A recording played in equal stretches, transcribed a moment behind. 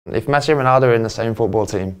If Messi and Ronaldo are in the same football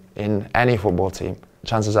team, in any football team,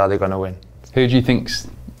 chances are they're going to win. Who do you think's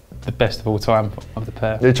the best of all time of the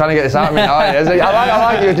pair? You're trying to get this out of me now, aren't you?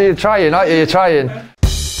 I like you. You're trying, aren't you? You're trying.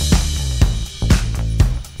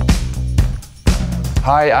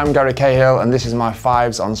 Hi, I'm Gary Cahill, and this is my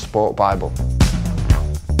Fives on Sport Bible.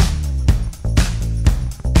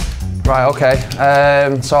 Right,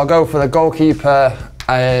 okay. So I'll go for the goalkeeper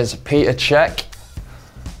as Peter Cech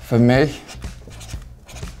for me.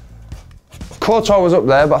 Courtois was up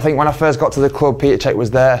there, but I think when I first got to the club, Peter Cech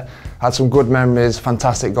was there. Had some good memories,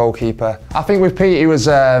 fantastic goalkeeper. I think with Pete, he was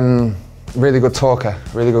really good talker,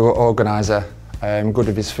 really good organiser, good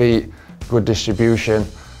with his feet, good distribution.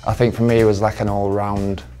 I think for me, he was like an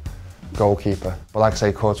all-round goalkeeper. But like I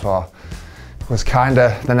say, Courtois was kind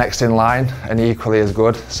of the next in line and equally as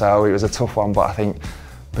good. So it was a tough one, but I think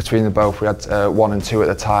between the both, we had 1 and 2 at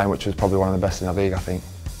the time, which was probably one of the best in the league, I think.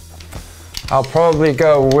 I'll probably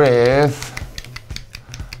go with,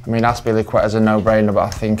 I mean, Azpilicueta is a no-brainer, but I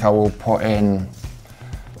think I will put in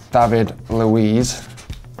David Luiz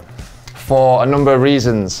for a number of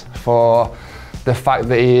reasons. For the fact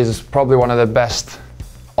that he is probably one of the best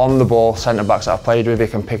on-the-ball centre-backs that I've played with. He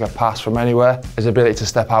can pick a pass from anywhere. His ability to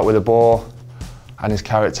step out with the ball and his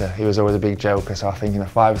character. He was always a big joker, so I think in a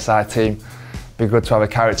five-a-side team, it'd be good to have a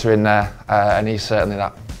character in there, and he's certainly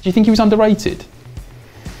that. Do you think he was underrated?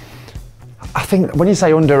 I think when you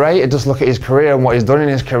say underrated, just look at his career and what he's done in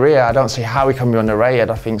his career. I don't see how he can be underrated.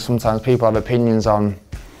 I think sometimes people have opinions on,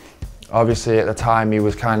 obviously at the time he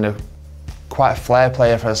was kind of quite a flair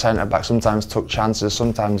player for a centre-back, sometimes took chances,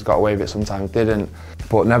 sometimes got away with it, sometimes didn't.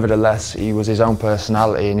 But nevertheless, he was his own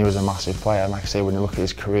personality and he was a massive player. And like I say, when you look at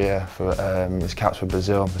his career, for his caps for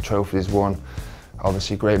Brazil, the trophies he's won,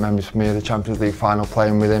 obviously great memories for me of the Champions League final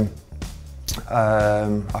playing with him.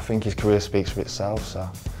 I think his career speaks for itself. So.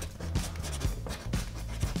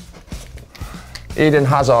 Eden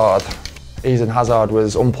Hazard. Eden Hazard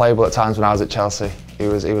was unplayable at times when I was at Chelsea. He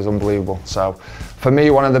was unbelievable. So for me,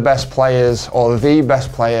 one of the best players, or the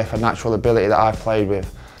best player for natural ability that I've played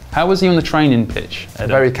with. How was he on the training pitch, Ed?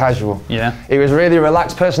 Very casual. Yeah. He was really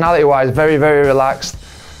relaxed, personality-wise, very, very relaxed.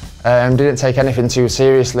 Didn't take anything too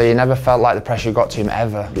seriously. He never felt like the pressure got to him,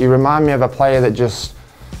 ever. He reminded me of a player that just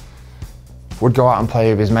would go out and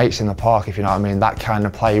play with his mates in the park, if you know what I mean. That kind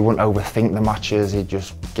of player. He wouldn't overthink the matches. He'd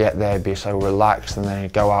just get there, be so relaxed, and then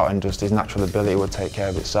he'd go out and just his natural ability would take care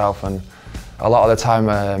of itself. And a lot of the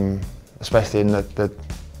time, especially in the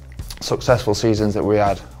successful seasons that we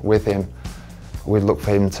had with him, we'd look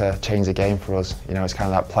for him to change the game for us. You know, it's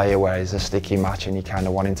kind of that player where he's a sticky match and you kind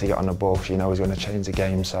of want him to get on the ball because you know he's going to change the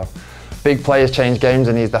game. So big players change games,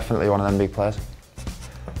 and he's definitely one of them big players.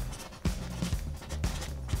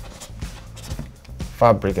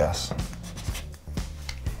 Fabregas.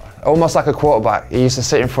 Almost like a quarterback. He used to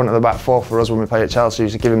sit in front of the back four for us when we played at Chelsea. We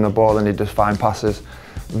used to give him the ball and he'd just find passes.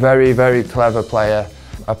 Very, very clever player.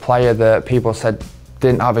 A player that people said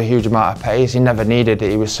didn't have a huge amount of pace. He never needed it.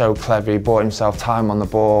 He was so clever. He bought himself time on the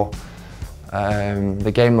ball.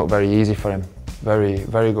 The game looked very easy for him. Very,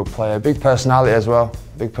 very good player. Big personality as well.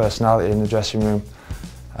 Big personality in the dressing room,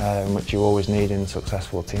 which you always need in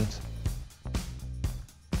successful teams.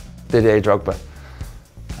 Didier Drogba.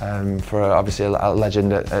 For obviously a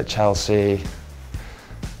legend at Chelsea,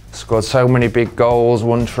 scored so many big goals,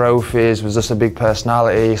 won trophies, was just a big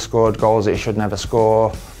personality, scored goals that he should never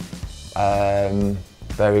score.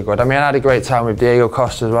 Very good. I mean, I had a great time with Diego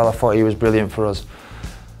Costa as well. I thought he was brilliant for us.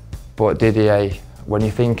 But Didier, when you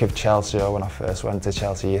think of Chelsea, or when I first went to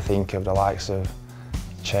Chelsea, you think of the likes of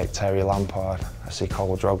Cech, Terry, Lampard, I see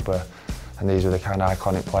Cole, Drogba, and these were the kind of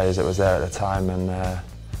iconic players that was there at the time. And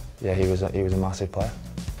yeah, he was a massive player.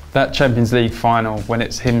 That Champions League final, when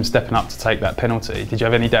it's him stepping up to take that penalty, did you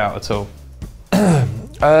have any doubt at all?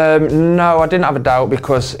 No, I didn't have a doubt,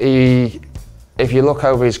 because if you look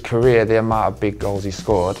over his career, the amount of big goals he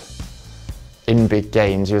scored in big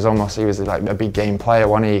games, he was like a big game player.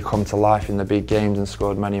 When he come to life in the big games and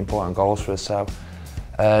scored many important goals for us. So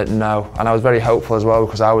no, and I was very hopeful as well,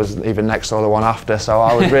 because I was even next door the one after, so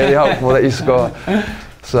I was really hopeful that he scored.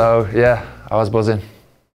 So yeah, I was buzzing.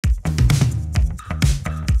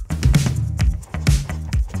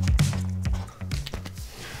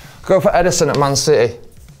 Go for Ederson at Man City.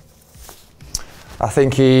 I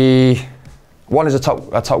think he's a top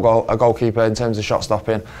goalkeeper in terms of shot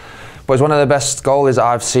stopping, but he's one of the best goalies that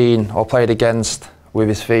I've seen or played against with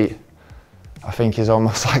his feet. I think he's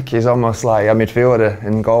almost like a midfielder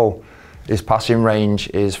in goal. His passing range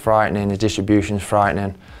is frightening, his distribution is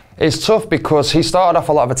frightening. It's tough because he started off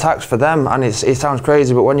a lot of attacks for them, and it sounds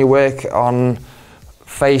crazy, but when you work on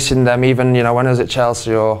facing them, even when I was at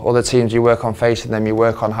Chelsea or other teams, you work on facing them, you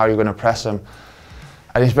work on how you're going to press them.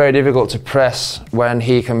 And it's very difficult to press when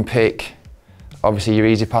he can pick, obviously your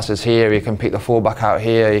easy passes here, he can pick the fullback out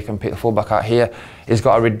here, he can pick the fullback out here. He's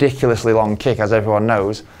got a ridiculously long kick, as everyone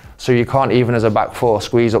knows, so you can't even as a back four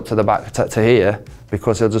squeeze up to the back to here,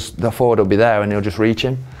 because the forward will be there and he'll just reach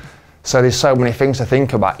him. So there's so many things to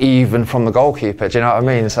think about, even from the goalkeeper, do you know what I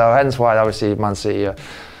mean? So hence why obviously Man City are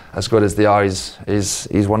as good as they are,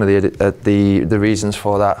 is one of the reasons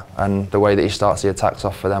for that, and the way that he starts the attacks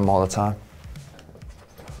off for them all the time.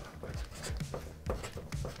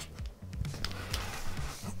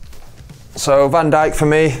 So Van Dijk for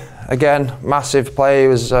me, again, massive player. He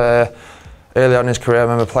was early on in his career. I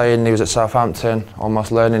remember playing, he was at Southampton,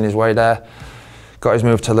 almost learning his way there. Got his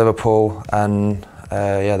move to Liverpool, and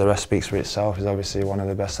yeah, the rest speaks for itself. He's obviously one of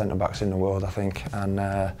the best centre-backs in the world, I think,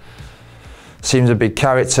 and seems a big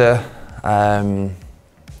character,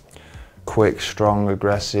 quick, strong,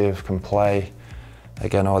 aggressive, can play.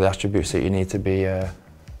 Again, all the attributes that you need to be a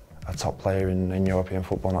top player in European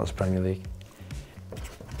football, not just Premier League.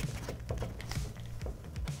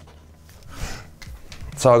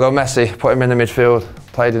 So I'll go Messi, put him in the midfield,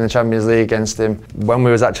 played in the Champions League against him when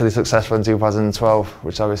we was actually successful in 2012,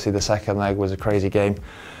 which obviously the second leg was a crazy game,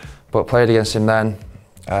 but played against him then,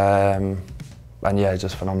 and yeah,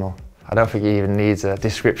 just phenomenal. I don't think he even needs a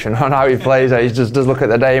description on how he plays. He just does look at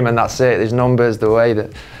the game and that's it. His numbers, the way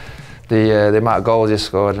that the amount of goals he's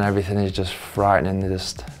scored and everything is just frightening.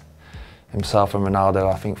 Just himself and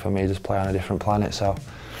Ronaldo, I think for me, just play on a different planet. So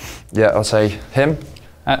yeah, I'll say him.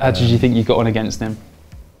 How did you think you got on against him?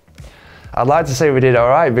 I'd like to say we did all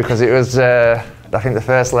right, because it was, I think the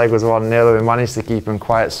first leg was 1-0, we managed to keep him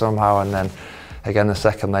quiet somehow, and then again the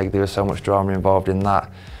second leg there was so much drama involved in that.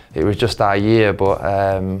 It was just our year, but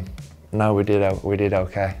no, we did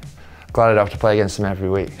okay. Glad I don't have to play against him every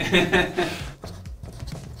week.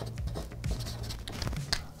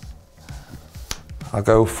 I'll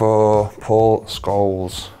go for Paul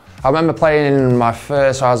Scholes. I remember playing in my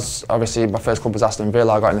first club was Aston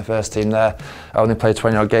Villa. I got in the first team there. I only played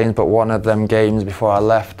 20 odd games, but one of them games before I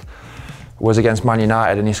left was against Man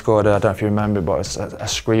United, and he scored, I don't know if you remember, but it was a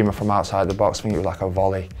screamer from outside the box. I think it was like a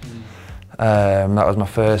volley. That was my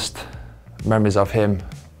first memories of him,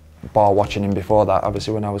 bar watching him before that,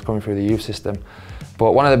 obviously when I was coming through the youth system.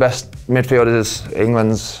 But one of the best midfielders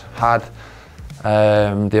England's had.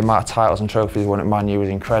 The amount of titles and trophies he won at Man U was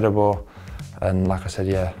incredible. And like I said,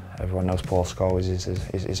 yeah, everyone knows Paul Scholes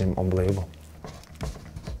is unbelievable.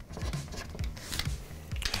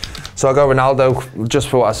 So I'll go Ronaldo, just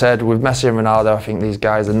for what I said. With Messi and Ronaldo, I think these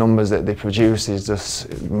guys, the numbers that they produce is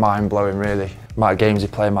just mind-blowing, really. The amount of games they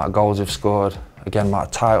play, the amount of goals they've scored, again, the amount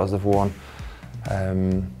of titles they've won.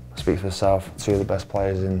 Speak for itself, two of the best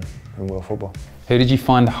players in world football. Who did you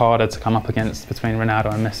find harder to come up against between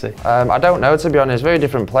Ronaldo and Messi? I don't know, to be honest. Very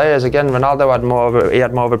different players. Again, Ronaldo had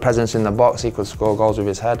more of a presence in the box. He could score goals with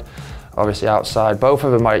his head. Obviously outside, both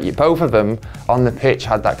of them on the pitch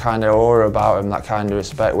had that kind of aura about them, that kind of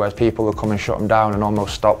respect, whereas people would come and shut them down and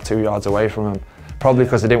almost stop 2 yards away from them, probably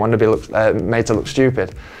because they didn't want to be made to look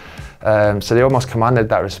stupid. So they almost commanded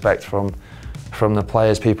that respect from the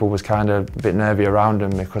players. People was kind of a bit nervy around them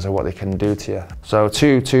because of what they can do to you. So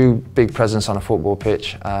two big presence on a football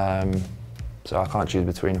pitch, so I can't choose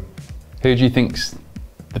between them. Who do you think's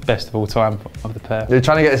the best of all time of the pair? You're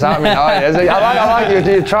trying to get this out of me, aren't you? I like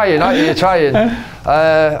you, you're trying, aren't you? You're trying.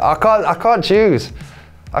 I can't choose.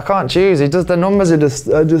 I can't choose. The numbers are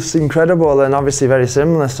just incredible and obviously very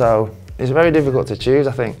similar, so it's very difficult to choose,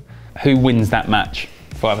 I think. Who wins that match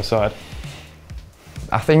for either side?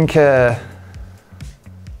 I think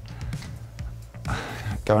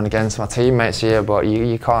going against my teammates here, but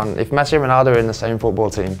you can't. If Messi and Ronaldo are in the same football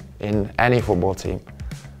team, in any football team,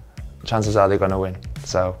 chances are they're going to win.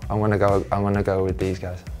 So I'm going to go with these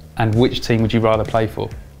guys. And which team would you rather play for?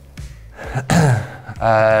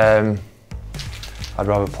 I'd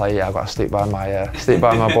rather play. Yeah, I've got to stick by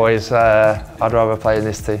my boys. I'd rather play in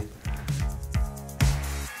this team.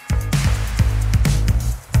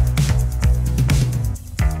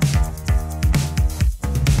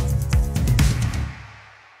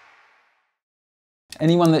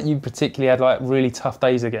 Anyone that you particularly had like really tough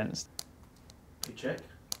days against? Good check.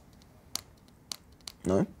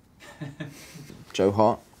 No. Joe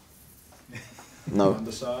Hart? No. Van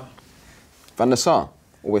der Sar. Van der Sar?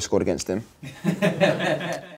 Always scored against him.